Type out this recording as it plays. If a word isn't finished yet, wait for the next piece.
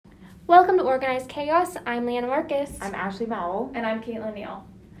Welcome to Organized Chaos. I'm Leanna Marcus. I'm Ashley Mowell. And I'm Caitlin Neal.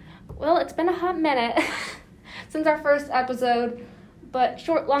 Well, it's been a hot minute since our first episode, but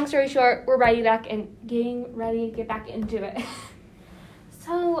long story short, we're ready getting ready to get back into it.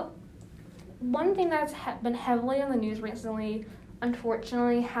 So, one thing that's been heavily in the news recently,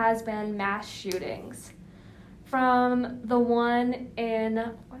 unfortunately, has been mass shootings. From the one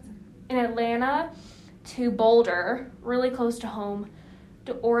in Atlanta to Boulder, really close to home,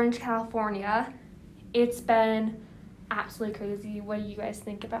 to Orange, California. It's been absolutely crazy. What do you guys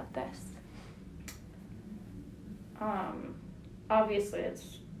think about this? Obviously,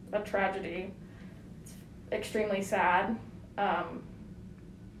 it's a tragedy. It's extremely sad. I'm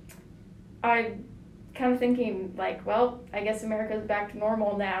kind of thinking, I guess America's back to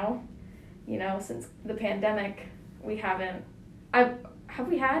normal now. You know, since the pandemic, have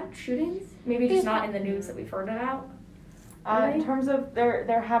we had shootings? Maybe just not in the news that we've heard about. Really? In terms of,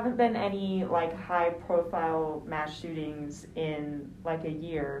 there haven't been any, high-profile mass shootings in, a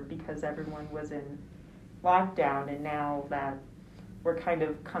year because everyone was in lockdown, and now that we're kind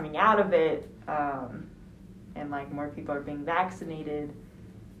of coming out of it, and, more people are being vaccinated,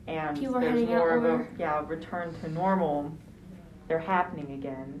 and there's more of a return to normal, they're happening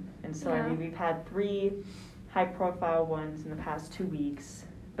again. And so, yeah. we've had 3 high-profile ones in the past 2 weeks,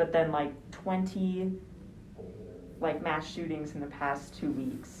 but then, 20... mass shootings in the past 2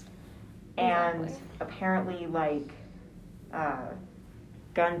 weeks. And exactly. Apparently,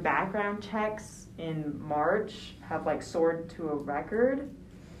 gun background checks in March have, soared to a record,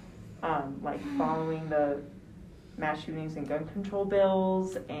 following the mass shootings and gun control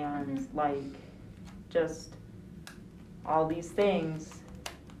bills and, just all these things.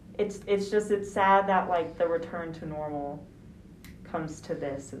 It's sad that, the return to normal comes to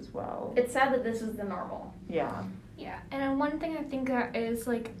this as well. It's sad that this is the normal. Yeah. Yeah, and one thing I think that is,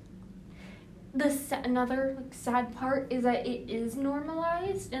 another sad part is that it is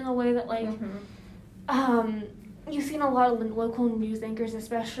normalized in a way that, you've seen a lot of local news anchors,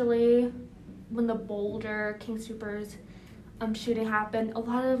 especially when the Boulder King Soopers shooting happened. A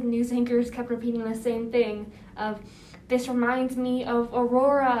lot of news anchors kept repeating the same thing of, this reminds me of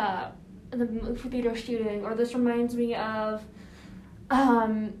Aurora, the movie theater shooting, or this reminds me of,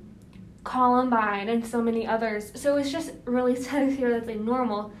 Columbine and so many others. So it's just really sad to hear that's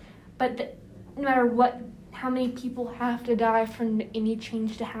normal, but no matter how many people have to die for any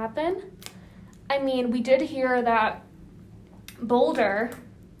change to happen. I mean, we did hear that Boulder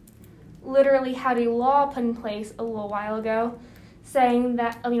literally had a law put in place a little while ago saying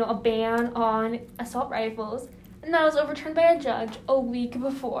that, a ban on assault rifles, and that was overturned by a judge a week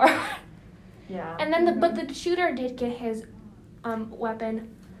before. Yeah. And then but the shooter did get his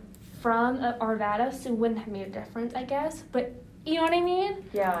weapon from Arvada, so it wouldn't have made a difference, I guess. But you know what I mean?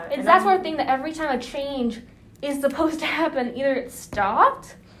 Yeah. It's that sort of thing that every time a change is supposed to happen, either it's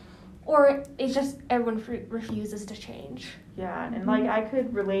stopped or it's just everyone refuses to change. Yeah, and I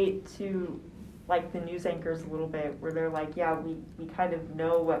could relate to the news anchors a little bit, where they're we kind of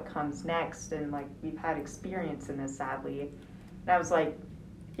know what comes next, and we've had experience in this, sadly. And I was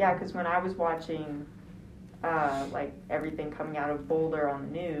because when I was watching everything coming out of Boulder on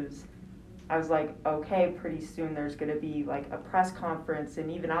the news, I was okay, pretty soon there's going to be a press conference, and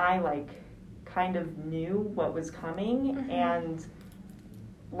even I kind of knew what was coming. Mm-hmm. And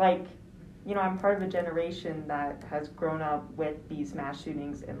I'm part of a generation that has grown up with these mass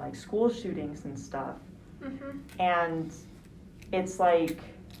shootings and school shootings and stuff. Mm-hmm. And it's I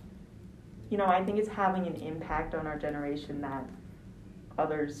think it's having an impact on our generation that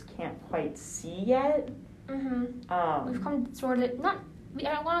others can't quite see yet. Mm-hmm. We've come sort of, I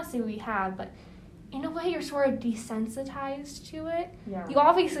don't want to say we have, but in a way you're sort of desensitized to it. Yeah. You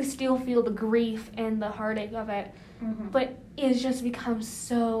obviously still feel the grief and the heartache of it, but it's just become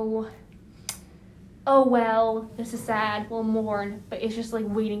so, oh well, this is sad, we'll mourn, but it's just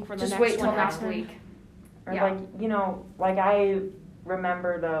waiting for the just next wait till one next happen. week. Or Yeah. I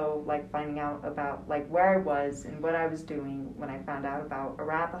remember though, finding out about where I was and what I was doing when I found out about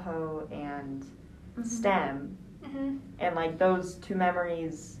Arapahoe and STEM, and those 2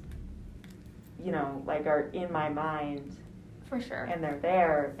 memories, are in my mind. For sure. And they're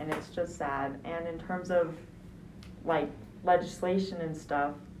there, and it's just sad. And in terms of legislation and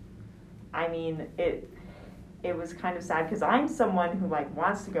stuff, I mean, it was kind of sad because I'm someone who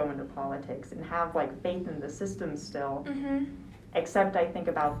wants to go into politics and have faith in the system still. Except I think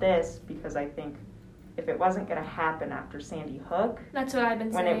about this because I think if it wasn't going to happen after Sandy Hook, that's what I've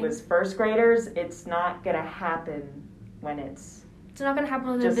been saying. When it was first graders, it's not going to happen when it's not going to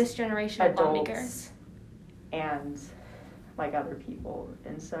happen with this generation of lawmakers. And like other people.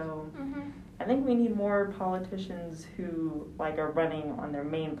 And so Mm-hmm. I think we need more politicians who like are running on their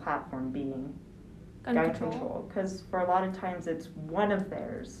main platform being gun control. Because for a lot of times it's one of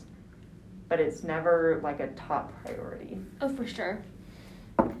theirs, but it's never like a top priority. Oh, for sure.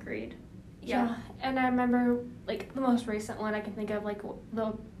 Agreed. Yeah. And I remember, like, the most recent one I can think of, like,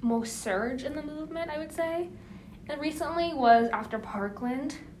 the most surge in the movement, I would say. And recently was after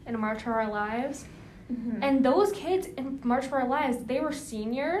Parkland and March for Our Lives. Mm-hmm. And those kids in March for Our Lives, they were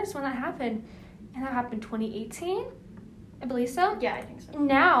seniors when that happened. And that happened 2018, I believe so. Yeah, I think so.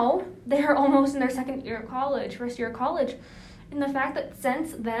 Now, they're almost in their first year of college. And the fact that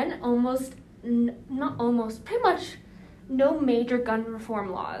since then, pretty much no major gun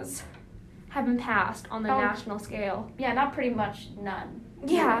reform laws have been passed on the national scale. Yeah, not pretty much none.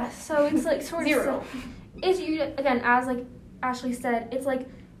 Yeah, so it's like sort of Zero. If you, again, as like Ashley said, it's like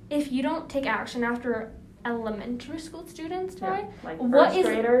if you don't take action after elementary school students die, Like what first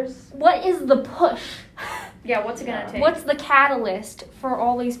graders. what is the push? Yeah, what's it gonna take? What's the catalyst for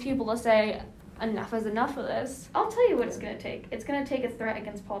all these people to say enough is enough of this? I'll tell you what it's gonna take. It's gonna take a threat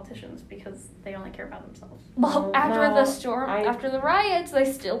against politicians because they only care about themselves. Well, after the riots,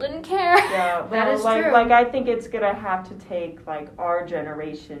 they still didn't care. Yeah, That is like, true. Like I think it's gonna have to take like our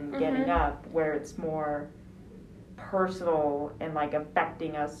generation getting Mhm. up where it's more personal and like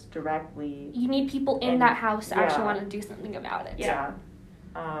affecting us directly. You need people in And- that house to actually yeah. want to do something about it. Yeah.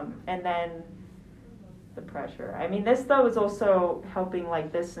 And then the pressure. I mean, this though is also helping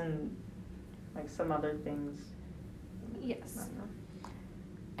like this and like some other things. I Yes. don't know.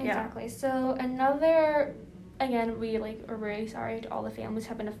 Exactly. So again, we are really sorry to all the families who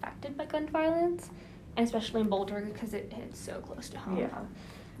have been affected by gun violence, and especially in Boulder because it hits so close to home.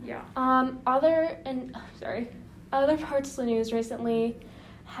 Yeah. Other parts of the news recently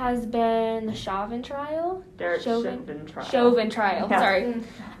has been the Chauvin trial. Derek Chauvin trial. Chauvin trial. Yeah. Sorry. Mm.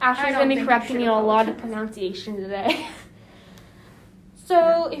 Ashley's I don't going to be think you correcting should me on a lot of apologize. pronunciation today.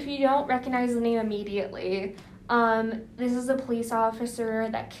 So, if you don't recognize the name immediately, this is a police officer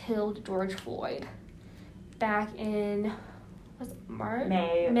that killed George Floyd back in, was it March?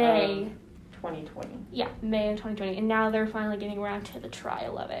 May 2020. Yeah, May of 2020. And now they're finally getting around to the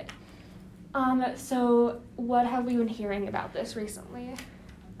trial of it. So what have we been hearing about this recently?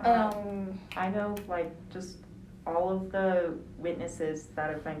 I know like just all of the witnesses that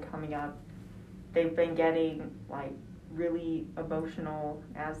have been coming up, they've been getting like really emotional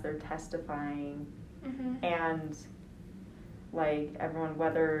as they're testifying. Mm-hmm. And like everyone,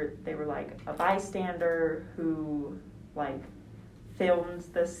 whether they were like a bystander who like filmed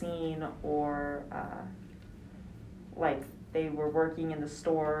the scene or like they were working in the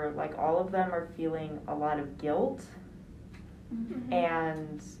store, like all of them are feeling a lot of guilt. Mm-hmm.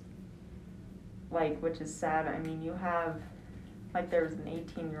 And like, which is sad. I mean, you have like there was an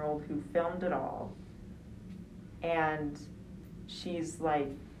 18-year-old who filmed it all, and she's like,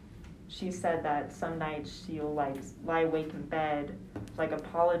 she said that some nights she'll like lie awake in bed like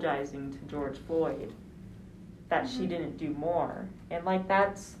apologizing to George Floyd that she didn't do more, and like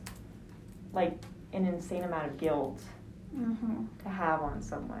that's like an insane amount of guilt to have on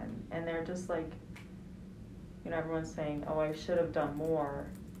someone. And they're just like, you know, everyone's saying, oh, I should have done more,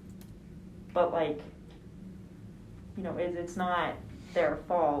 but like, you know, it's not their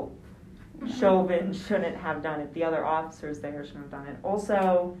fault. Chauvin shouldn't have done it. The other officers there shouldn't have done it.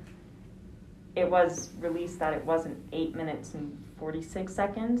 Also, it was released that it wasn't 8 minutes and 46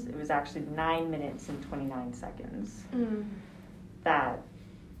 seconds. It was actually 9 minutes and 29 seconds that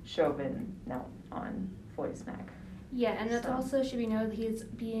Chauvin knelt on Floyd's neck. Yeah, and it So. also should be noted that he's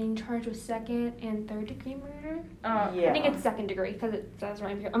being charged with second and third degree murder. Yeah. I think it's second degree because it says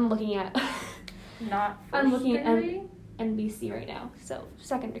right here. I'm looking at Not I'm first looking at degree? NBC right now. So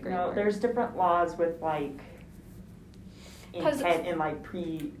second degree No, murder. there's different laws with like 'Cause intent and like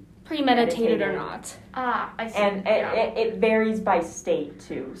premeditated or not. Ah, I see. and Yeah. it varies by state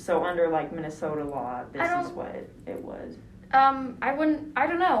too. So under like Minnesota law, this I is don't- what it was. I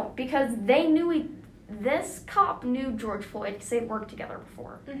don't know, because they knew this cop knew George Floyd because they'd worked together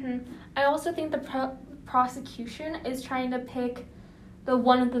before. Mm-hmm. I also think the prosecution is trying to pick the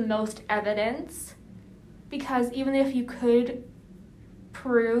one with the most evidence, because even if you could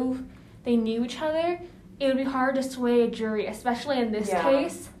prove they knew each other, it would be hard to sway a jury, especially in this Yeah.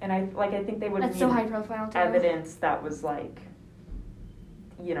 case. And I think they would That's need so high profile too. evidence that was like,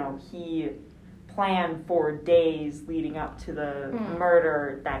 you know, he planned for days leading up to the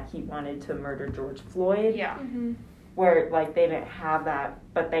murder that he wanted to murder George Floyd. Yeah. Mm-hmm. Where like they didn't have that,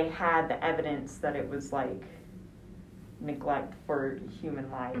 but they had the evidence that it was like neglect for human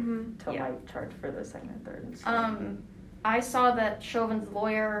life Mm-hmm. to Yeah. like charge for the second and third and stuff. I saw that Chauvin's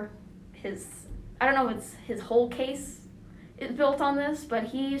lawyer, I don't know if it's his whole case is built on this, but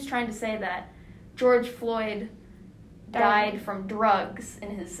he's trying to say that George Floyd died from drugs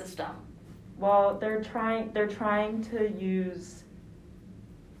in his system. Well, they're trying to use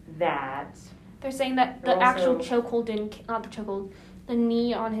that. They're saying that the actual chokehold didn't, not the chokehold, the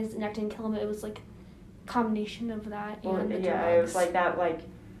knee on his neck didn't kill him. It was like a combination of that and the drugs. It was like that, like,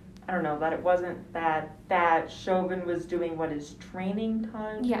 I don't know, that it wasn't that Chauvin was doing what his training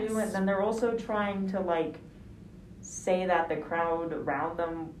taught him to do. And then they're also trying to, like, say that the crowd around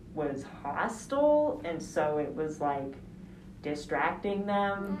them was hostile, and so it was, like, distracting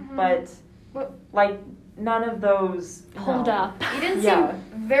them. But, like, none of those hold up. He didn't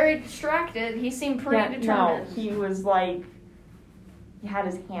seem very distracted. He seemed pretty determined. No, he was like, he had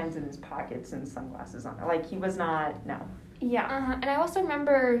his hands in his pockets and sunglasses on. Like, he was not, no. Yeah. And I also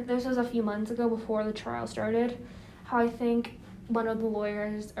remember, this was a few months ago before the trial started, how I think one of the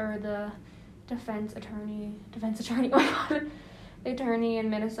lawyers, or the defense attorney, the attorney in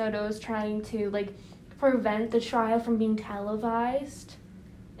Minnesota was trying to, like, prevent the trial from being televised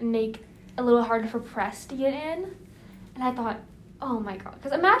and make a little harder for press to get in. And I thought, oh my god,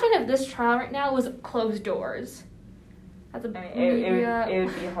 because imagine if this trial right now was closed doors. That's it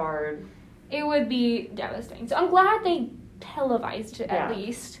would be hard. It would be devastating. So I'm glad they televised it at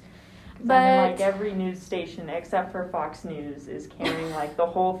least. But I mean, like, every news station except for Fox News is carrying like the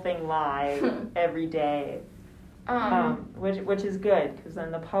whole thing live every day. Which is good, because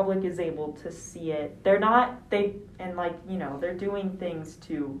then the public is able to see it. They're doing things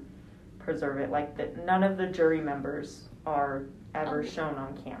to preserve it. Like, none of the jury members are ever shown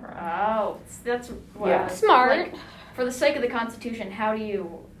on camera. Oh, that's smart. Like, for the sake of the Constitution, how do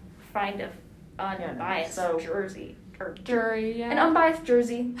you find an unbiased jury? An unbiased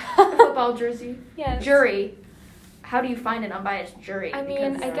jersey, a football jersey. Yes. Jury. How do you find an unbiased jury? I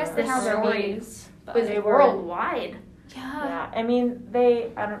mean, I guess they have their ways. Was worldwide. Yeah. I mean,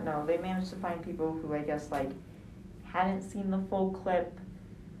 I don't know, they managed to find people who, I guess, like, hadn't seen the full clip.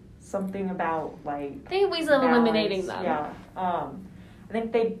 Something about, like, they have ways of eliminating them. Yeah. I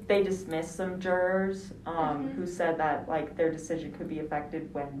think they dismissed some jurors who said that, like, their decision could be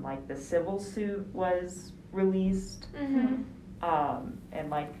affected when, like, the civil suit was released. And,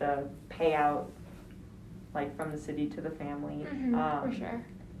 like, the payout, like, from the city to the family. For sure.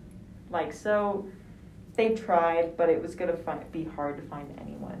 Like, so they tried, but it was going to be hard to find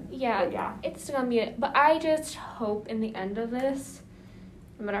anyone. Yeah. It's going to be it. But I just hope in the end of this,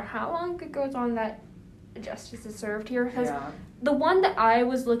 no matter how long it goes on, that justice is served here. Because the one that I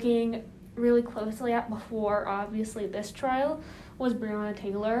was looking really closely at before, obviously, this trial, was Breonna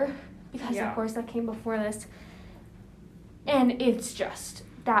Taylor. Because, of course, that came before this. And it's just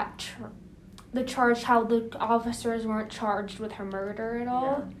that the charge, how the officers weren't charged with her murder at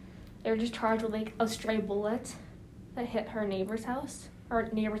all. Yeah. They were just charged with, like, a stray bullet that hit her neighbor's house. Or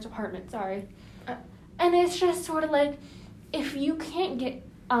neighbor's apartment, sorry. And it's just sort of like, if you can't get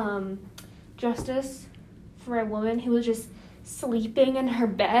justice for a woman who was just sleeping in her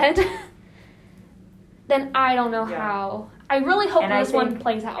bed, then I don't know how. I really hope this one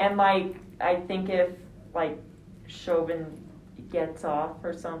plays out. And, like, I think if, like, Chauvin gets off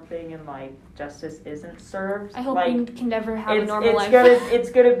or something and, like, justice isn't served, I hope like, he can never have a normal life. It's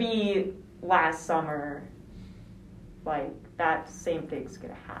gonna be last summer. Like, that same thing's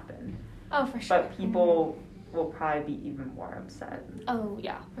gonna happen. Oh, for sure. But people will probably be even more upset. Oh,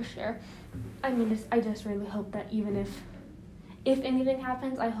 yeah, for sure. I mean, I just really hope that even if anything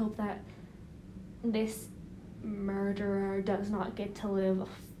happens, I hope that this murderer does not get to live.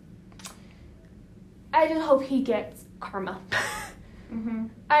 I just hope he gets karma.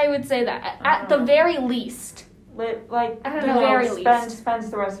 I would say that at the very least. Like, at the very least, spends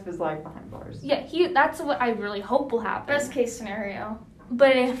the rest of his life behind bars. Yeah, that's what I really hope will happen. Best case scenario.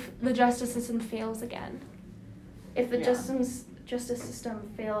 But if the justice system fails again, if the justice system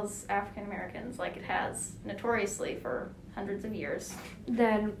fails African Americans like it has notoriously for hundreds of years,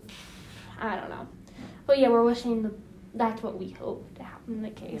 then I don't know. But yeah, we're wishing that's what we hope to happen in the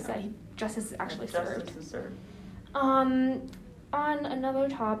case, that justice is actually served. Justice is served. On another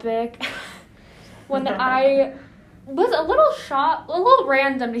topic, one that I was a little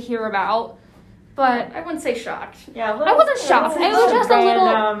random to hear about, but I wouldn't say shocked. Yeah, I wasn't shocked. It was just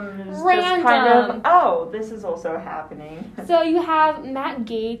random. A little random. Kind of, this is also happening. So you have Matt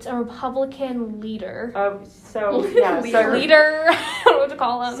Gaetz, a Republican leader. Leader. I don't know what to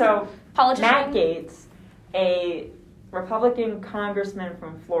call him. So politician. Matt Gaetz, a Republican congressman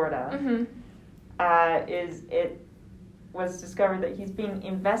from Florida, was discovered that he's being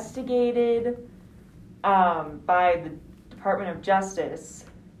investigated by the Department of Justice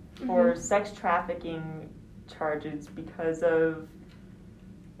for sex trafficking charges because of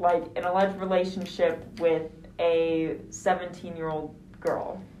like an alleged relationship with a 17-year-old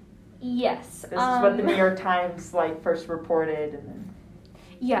girl. Yes. This is what the New York Times like first reported, and then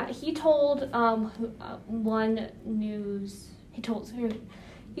Yeah, he told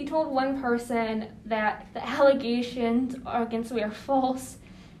he told one person that the allegations against me are false,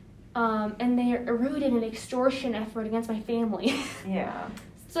 and they are rooted in an extortion effort against my family. yeah.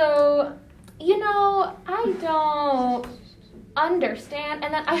 So, I don't understand,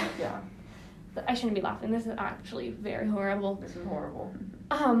 and then I shouldn't be laughing. This is actually very horrible. This is horrible.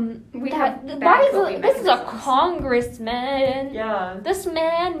 This is a congressman. Yeah. This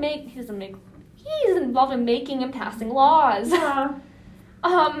man he's involved in making and passing laws. Yeah.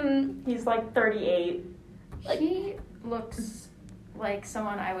 He's like 38. He looks like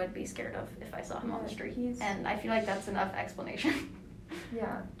someone I would be scared of if I saw him on the street. And I feel like that's enough explanation.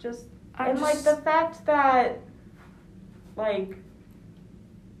 Yeah, like the fact that, like,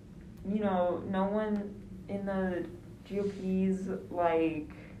 no one in the GOP's, like,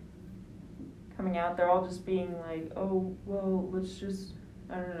 coming out, they're all just being like, oh, well, let's just,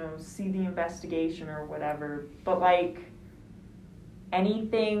 I don't know, see the investigation or whatever. But, like,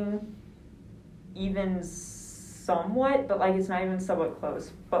 anything even somewhat, but, like, it's not even somewhat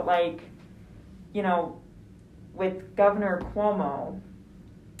close. But, like, with Governor Cuomo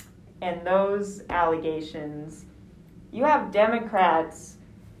and those allegations, you have Democrats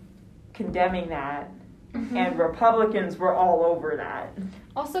condemning that, and Republicans were all over that.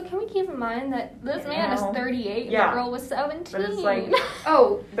 Also, can we keep in mind that this man is 38 and the girl was 17? But it's like,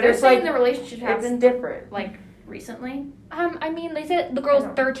 they're saying the relationship happened it's different. Like recently? I mean, they said the girl was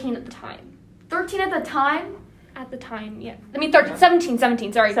 13 at the time. 13 at the time? At the time, yeah. I mean, 17,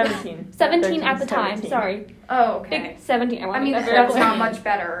 sorry. 17. 17 at the 17. time, sorry. Oh, okay. Big 17. I mean, that's not much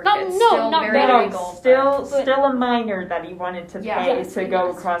better. Not very better. legal. Still a minor that he wanted to pay to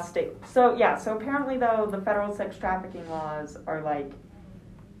go across state. So apparently though, the federal sex trafficking laws are like,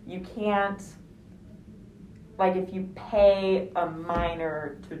 you can't, like if you pay a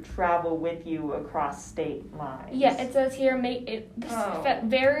minor to travel with you across state lines. Yeah, it says here, a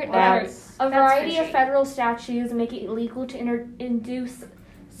That's variety of fishy. federal statutes make it illegal to induce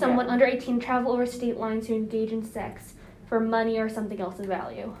someone under 18 to travel over state lines to engage in sex for money or something else of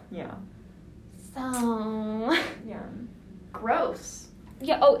value. Yeah. So... Yeah. Gross.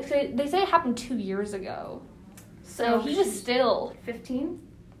 Yeah, so they say it happened 2 years ago. So he was still... 15?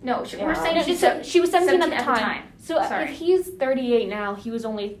 No, Yeah. we're saying she was 17 at the time. time. So if he's 38 now, he was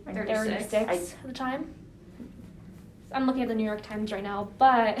only 36 at the time. I'm looking at the New York Times right now,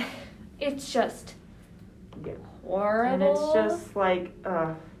 but it's just horrible. And it's just like,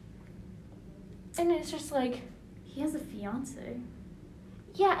 And it's just like... He has a fiance.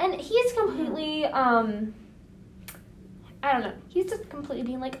 Yeah, and he's completely, I don't know. He's just completely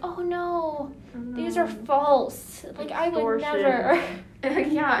being like, oh no, these are false. Like, I would never.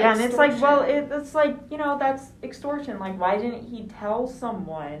 Yeah, and it's like, well, it's like, that's extortion. Like, why didn't he tell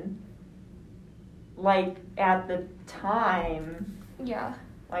someone, like, at the time? Yeah.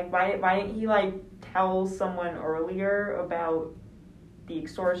 Like, why didn't he, like, tell someone earlier about the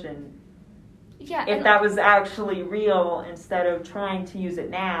extortion? Yeah. If that was actually real, instead of trying to use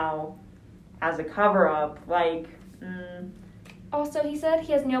it now as a cover-up, like, Also, he said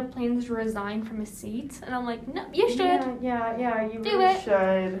he has no plans to resign from his seat, and I'm like, no, you should. Yeah, you Do really it.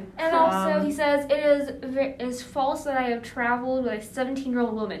 should. And also, he says it is false that I have traveled with a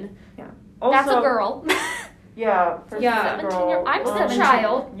 17-year-old woman. Also, That's a girl. Yeah, for Yeah. a girl. I'm That's a 17.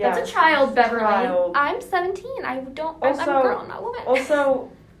 child. Yeah, That's a child, Beverly. child. I'm 17. I'm a Also- girl, not a woman. Also,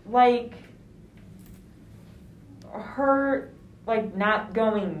 like, her, like, not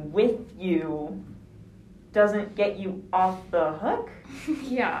going with you doesn't get you off the hook.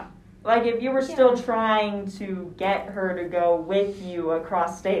 Yeah. Like, if you were still trying to get her to go with you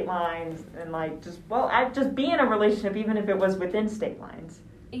across state lines and, like, just be in a relationship, even if it was within state lines.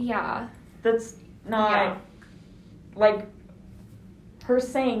 Yeah. That's not, like, her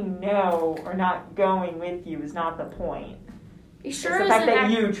saying no or not going with you is not the point. He It's sure the fact isn't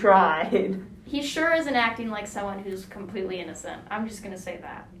that you tried. He sure isn't acting like someone who's completely innocent. I'm just gonna say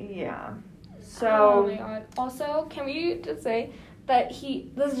that. Yeah. Oh So, my god. Also, can we just say that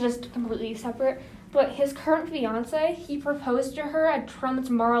this is just completely separate, but his current fiance, he proposed to her at Trump's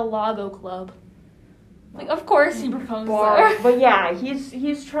Mar-a-Lago club. Like, of course he proposed to her. but yeah,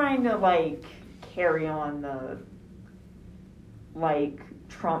 he's trying to, like, carry on the, like,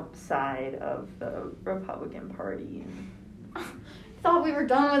 Trump side of the Republican Party. thought we were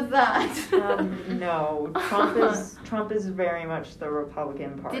done with that. No, Trump is very much the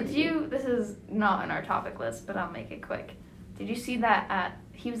Republican Party. This is not on our topic list, but I'll make it quick. Did you see that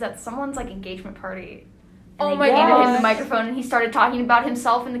he was at someone's like engagement party? And Oh they my handed him gosh. the microphone and he started talking about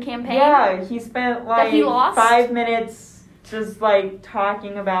himself in the campaign. Yeah, he spent like he lost? 5 minutes just like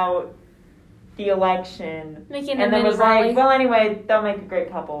talking about the election. Making a And then mini was rally. like, well, anyway, they'll make a great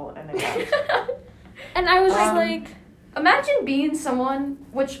couple. And then left. And I was just Um, like, Imagine being someone,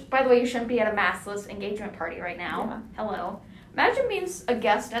 which, by the way, you shouldn't be at a massless engagement party right now. Yeah. Hello. Imagine being a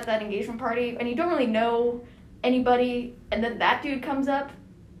guest at that engagement party and you don't really know anybody, and then that dude comes up,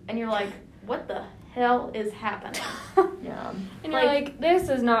 and you're like, what the hell is happening? Yeah. and you're like, this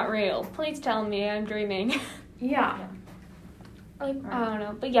is not real. Please tell me I'm dreaming. Yeah. Like, I don't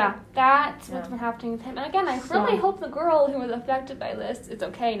know. But yeah, that's what's Yeah. been happening with him. And again, I So- really hope the girl who was affected by this is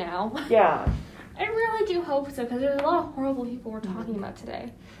okay now. Yeah. I really do hope so, because there's a lot of horrible people we're talking about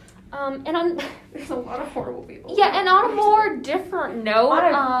today. And on There's a lot of horrible people. yeah, and on a more different note,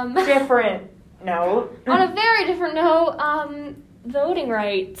 On a different note. on a very different note, voting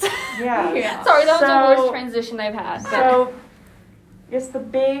rights. Yeah. Yeah. Sorry, that was the So- worst transition I've had. But So, I guess the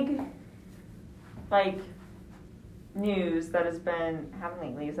big, like, news that has been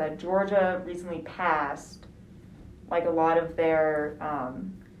happening lately is that Georgia recently passed, like, a lot of their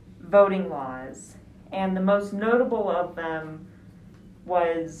voting laws. And the most notable of them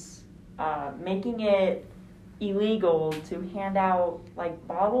was making it illegal to hand out, like,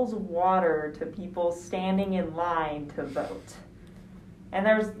 bottles of water to people standing in line to vote. And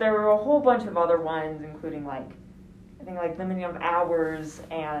there were a whole bunch of other ones, including, like, I think, like, limiting of hours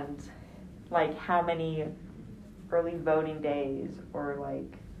and, like, how many early voting days or,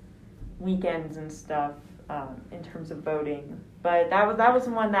 like, weekends and stuff in terms of voting. But that was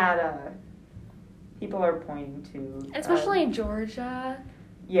one that people are pointing to. especially in Georgia,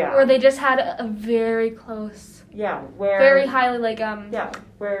 Yeah. where they just had a very close, Yeah, where... very highly, like, Yeah,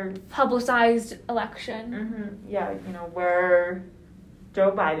 where... publicized election. yeah, you know, where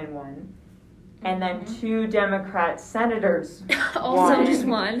Joe Biden won. And then 2 Democrat senators Also won. just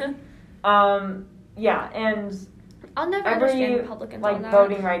one. Yeah, and I'll never every, understand Republicans on like, that.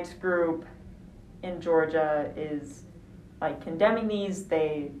 voting rights group in Georgia is, like, condemning these.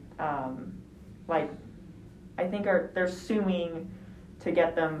 They, like, I think they're suing to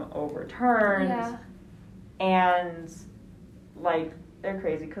get them overturned. Yeah. And, like, they're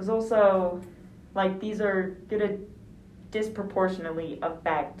crazy. Because also, like, these are going to disproportionately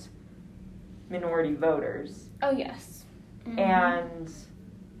affect minority voters. Oh, yes. And,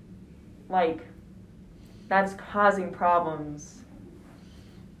 like, that's causing problems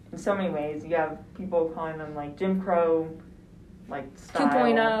in so many ways. You have people calling them, like, Jim Crow, like, style.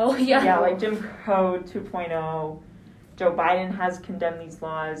 2.0, yeah. Yeah, like Jim Crow 2.0. Joe Biden has condemned these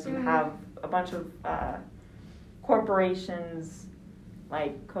laws. You have a bunch of corporations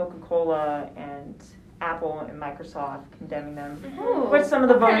like Coca-Cola and Apple and Microsoft condemning them. Ooh, Which some of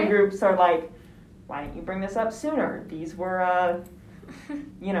the voting okay. groups are like, why didn't you bring this up sooner? These were,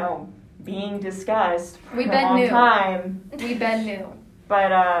 you know, being discussed for We a been long knew. time. We been new.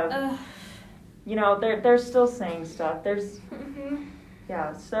 But, Ugh. you know, they're still saying stuff. There's, Mhm.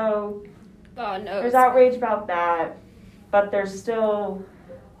 yeah, so God knows. there's outrage about that, but there's still,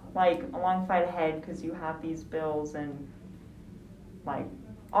 like, a long fight ahead because you have these bills in, like,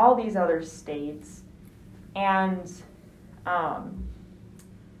 all these other states. And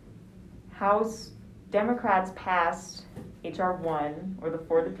House Democrats passed H.R. 1, or the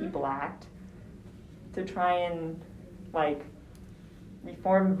For the People Act, to try and, like,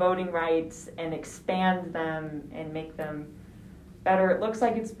 reform voting rights and expand them and make them better. It looks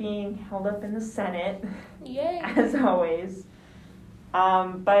like it's being held up in the Senate, Yay. as always.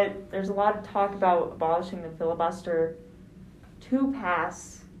 But there's a lot of talk about abolishing the filibuster to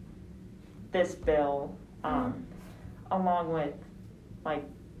pass this bill, along with, like,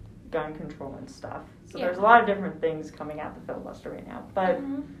 gun control and stuff. So Yeah. there's a lot of different things coming at the filibuster right now. But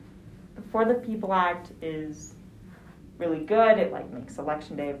Mhm. the For the People Act is really good. It, like, makes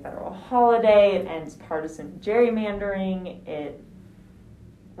Election Day a federal holiday. It ends partisan gerrymandering. It,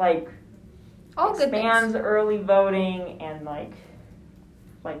 like, All good expands things. early voting and, like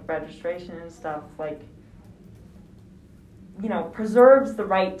registration and stuff. Like, you know, preserves the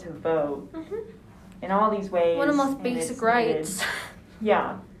right to vote Mhm. in all these ways. One of the most and basic it's rights. needed.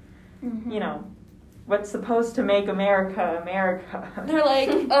 Yeah. You know, what's supposed to make America America. They're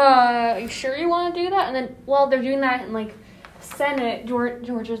like, are you sure you want to do that? And then, while they're doing that in, like, Senate,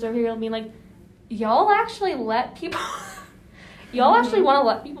 Georgia's over here being like, y'all actually let people... Y'all actually want to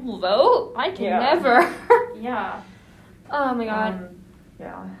let people vote? I can Yeah. never. Yeah. Oh my god.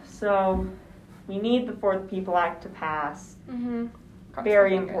 Yeah. So we need the Fourth People Act to pass. Mm-hmm.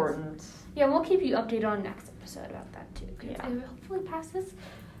 Very important. Yeah, we'll keep you updated on next episode about that too. Yeah. If it hopefully passes,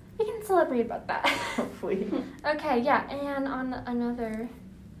 we can celebrate about that. Hopefully. Okay, yeah, and on another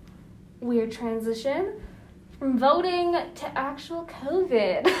weird transition, from voting to actual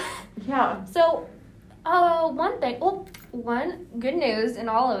COVID. Yeah. So, one good news in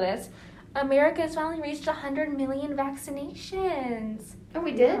all of this, America has finally reached 100 million vaccinations. Oh,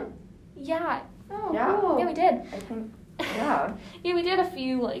 we did? Yeah, Oh, Yeah. cool. yeah, we did. I think. Yeah. Yeah, we did a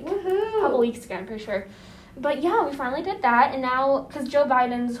few, like, Woohoo. couple weeks ago, I'm pretty sure. But yeah, we finally did that, and now, because Joe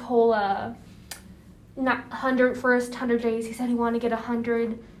Biden's whole, first 100 days, he said he wanted to get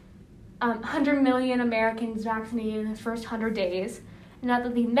 100 million Americans vaccinated in his first 100 days. Now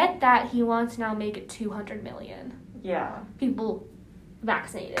that he met that, he wants to now make it 200 million Yeah. people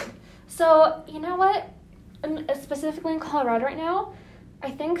vaccinated. So, you know what? Specifically in Colorado right now, I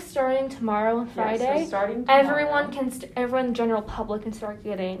think starting tomorrow and Friday, Yeah, so starting tomorrow, everyone, general public can start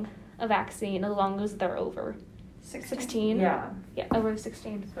getting a vaccine as long as they're over 16. Yeah. Yeah, over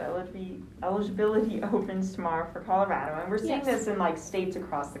 16. So eligibility opens tomorrow for Colorado, and we're seeing Yes. this in like states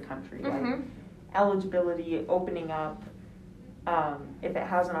across the country. Like Mm-hmm. eligibility opening up, if it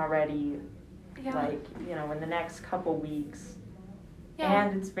hasn't already, Yeah. like in the next couple weeks, Yeah.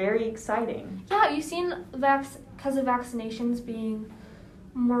 and it's very exciting. Yeah, you've seen because of vaccinations being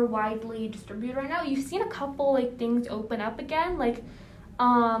more widely distributed right now. You've seen a couple like things open up again. Like,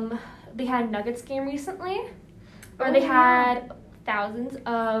 they had a Nuggets game recently, where they had thousands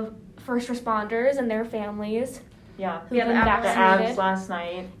of first responders and their families Yeah. who've Yeah, been the The vaccinated. abs last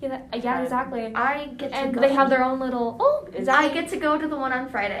night. Yeah, exactly. I get to And go. they have their own little. Oh, I get to go to the one on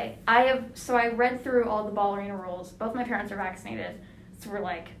Friday. I read through all the ballerina rules. Both my parents are vaccinated, so we're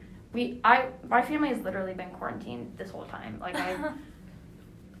like, my family has literally been quarantined this whole time. Like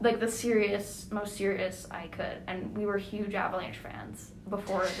like the most serious I could, and we were huge Avalanche fans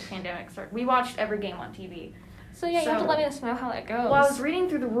before the pandemic started. We watched every game on TV. So yeah, you have to So- let us know how that goes. Well, I was reading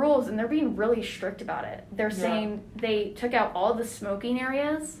through the rules, and they're being really strict about it. They're Yeah. saying they took out all the smoking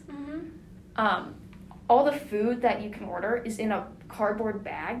areas. Mm-hmm. All the food that you can order is in a cardboard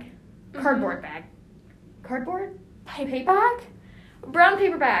bag. Mhm. Cardboard bag. Cardboard? Paper bag. Brown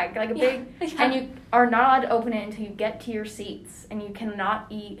paper bag, like a Yeah. big, Yeah. and you are not allowed to open it until you get to your seats, and you cannot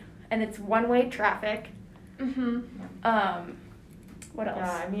eat, and it's one-way traffic. Mm-hmm. What else?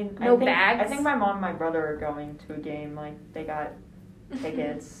 Yeah, I mean, No I think, bags? I think my mom and my brother are going to a game. Like they got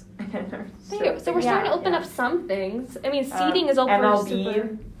tickets. So we're starting to open yeah. up some things. I mean, seating is open.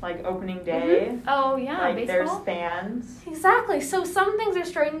 MLB, like opening day. Oh yeah, Like there's baseball. fans. Exactly. So some things are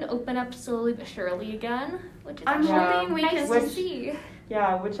starting to open up slowly but surely again, which is I'm actually hoping we nice can. to Which- see.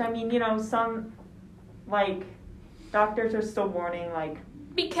 Yeah, which I mean, some like doctors are still warning like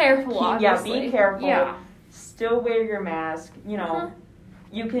Be careful, obviously. be careful. Yeah. Still wear your mask. Uh-huh.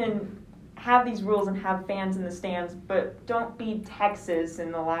 You can have these rules and have fans in the stands, but don't be Texas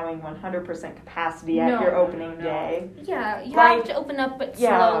in allowing 100% capacity at No, your no, opening no. day. Yeah, you Like, have to open up, but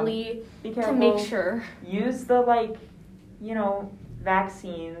yeah, slowly Be to careful. make sure. Use the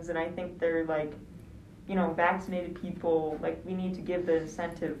vaccines, and I think they're vaccinated people. Like we need to give the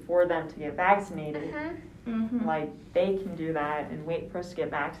incentive for them to get vaccinated. Mm-hmm. Like they can do that and wait for us to get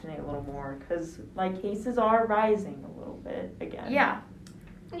vaccinated a little more, because cases are rising a little bit again. Yeah,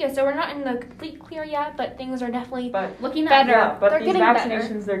 Yeah, so we're not in the complete clear yet, but things are definitely But looking at Better. yeah, but They're these getting better.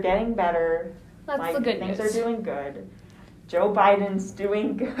 vaccinations they're getting better. that's the good things news. are doing good. Joe Biden's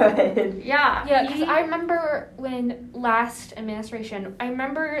doing good. Yeah, Yeah, because I remember when last administration, I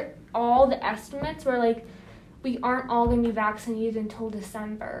remember all the estimates were like, we aren't all going to be vaccinated until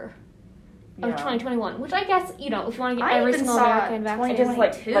December of Yeah. 2021, which I guess, if you want to get I every even single saw American vaccinated. Just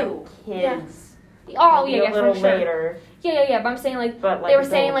 22. kids. Oh, Maybe yeah, a little for sure. later. Yeah, but I'm saying, But they were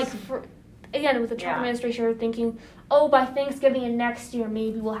saying, adults. again, with the Trump Yeah. administration, we were thinking, oh, by Thanksgiving and next year,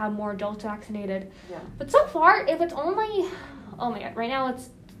 maybe we'll have more adults vaccinated. Yeah. But so far, if it's only, oh my God, right now it's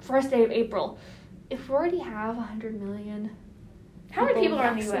first day of April. If we already have 100 million How many people are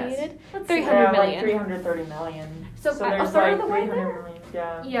in the U.S.? vaccinated, Let's 300 Yeah, million. like 330 million. So, So a there's third of like the way 300 there? million.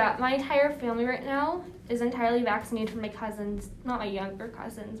 Yeah. Yeah, my entire family right now is entirely vaccinated from my cousins, not my younger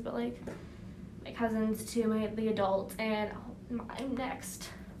cousins, but my cousins to the adults, and I'm next,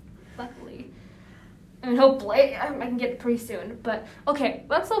 luckily. And hopefully I can get it pretty soon. But okay,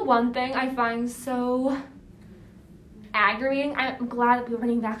 that's the one thing I find so aggravating. I'm glad that people are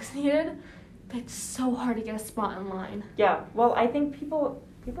getting vaccinated, but it's so hard to get a spot in line. Yeah. Well, I think people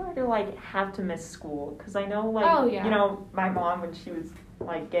are to have to miss school, because I know Oh, yeah. my mom, when she was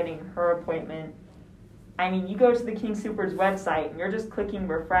getting her appointment, I mean, you go to the King Soopers website and you're just clicking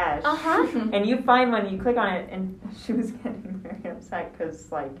refresh. Uh-huh. And you find one, you click on it, and she was getting very upset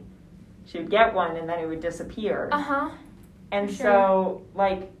because, like, she would get one and then it would disappear. Uh-huh. And for so,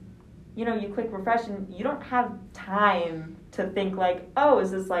 like, you know, you click refresh and you don't have time to think, like, oh,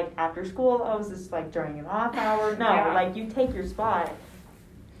 is this, like, after school? Oh, is this, like, during an off hour? No, Yeah. like, you take your spot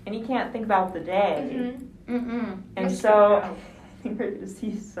and you can't think about the day. Mm-hmm. Mm-mm. And That's so, true. I think we're going to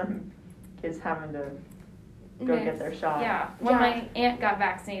see some kids having to go Nice. get their shot. Yeah, when Yeah. my aunt got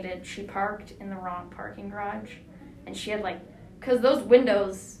vaccinated, she parked in the wrong parking garage, and she had because those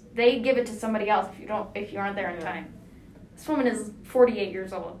windows, they give it to somebody else if you aren't there in Yeah. time. This woman is 48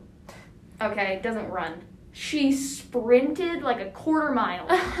 years old. Okay, doesn't run. She sprinted like a quarter mile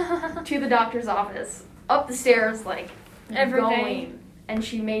to the doctor's office, up the stairs, Everything. going, and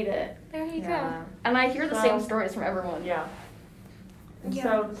she made it. There you Yeah. And I hear the So- same stories from everyone. Yeah. And Yeah.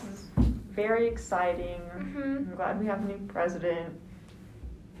 so this is very exciting. go. Mm-hmm. I'm glad we have a new president.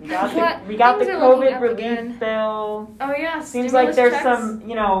 We But got the things are looking COVID up relief again. bill. Oh yeah, Seems like stimulus there's checks.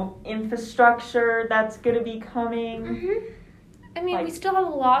 some, infrastructure that's going to be coming. Mm-hmm. I mean, we Like- still have a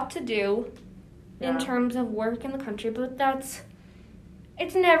lot to do in Yeah. terms of work in the country, but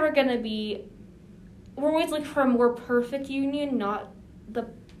it's never gonna be. We're always looking for a more perfect union, not the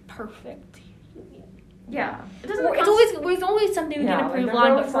perfect union. Yeah, it doesn't. There's always something we Yeah, can like, improve there's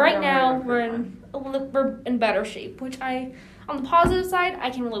on, always but for right something now we're gonna we're in better shape, which on the positive side, I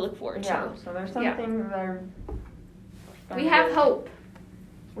can really look forward Yeah, to. so there's Yeah. something that are. We have hope.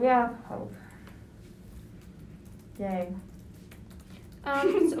 We have hope. Yay.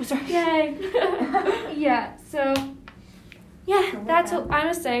 So sorry. Yay. Yeah. So. Yeah, that's what I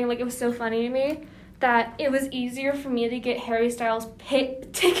was saying. Like, it was so funny to me that it was easier for me to get Harry Styles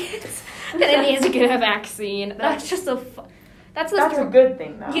tickets than it is to get a vaccine. That's just so fun. That's a good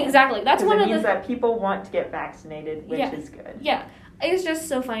thing, though. Yeah, exactly. That's 'Cause one it of means the. that people want to get vaccinated, which Yeah. is good. Yeah, it's just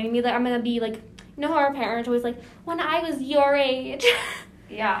so funny to me that I'm gonna be like, how our parents always like, when I was your age,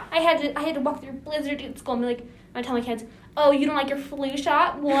 Yeah. I had to walk through blizzard at school and be like, I tell my kids, oh, you don't like your flu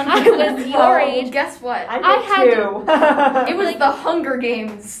shot? Well, when I was your Oh, age, guess what? I had did to- too. It was Like- the Hunger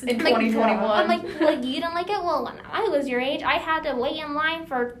Games in Like, 2021. I'm like, you didn't like it? Well, when I was your age, I had to wait in line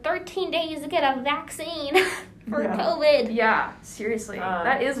for 13 days to get a vaccine for Yeah. COVID. yeah, seriously. Uh,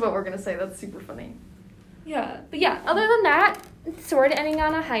 that is what we're going to say. That's super funny. Yeah, but yeah, other than that, sort of ending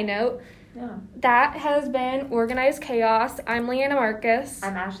on a high note, Yeah. that has been Organized Chaos. I'm Leanna Marcus.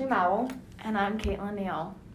 I'm Ashley Mowell. And I'm Caitlin Neal.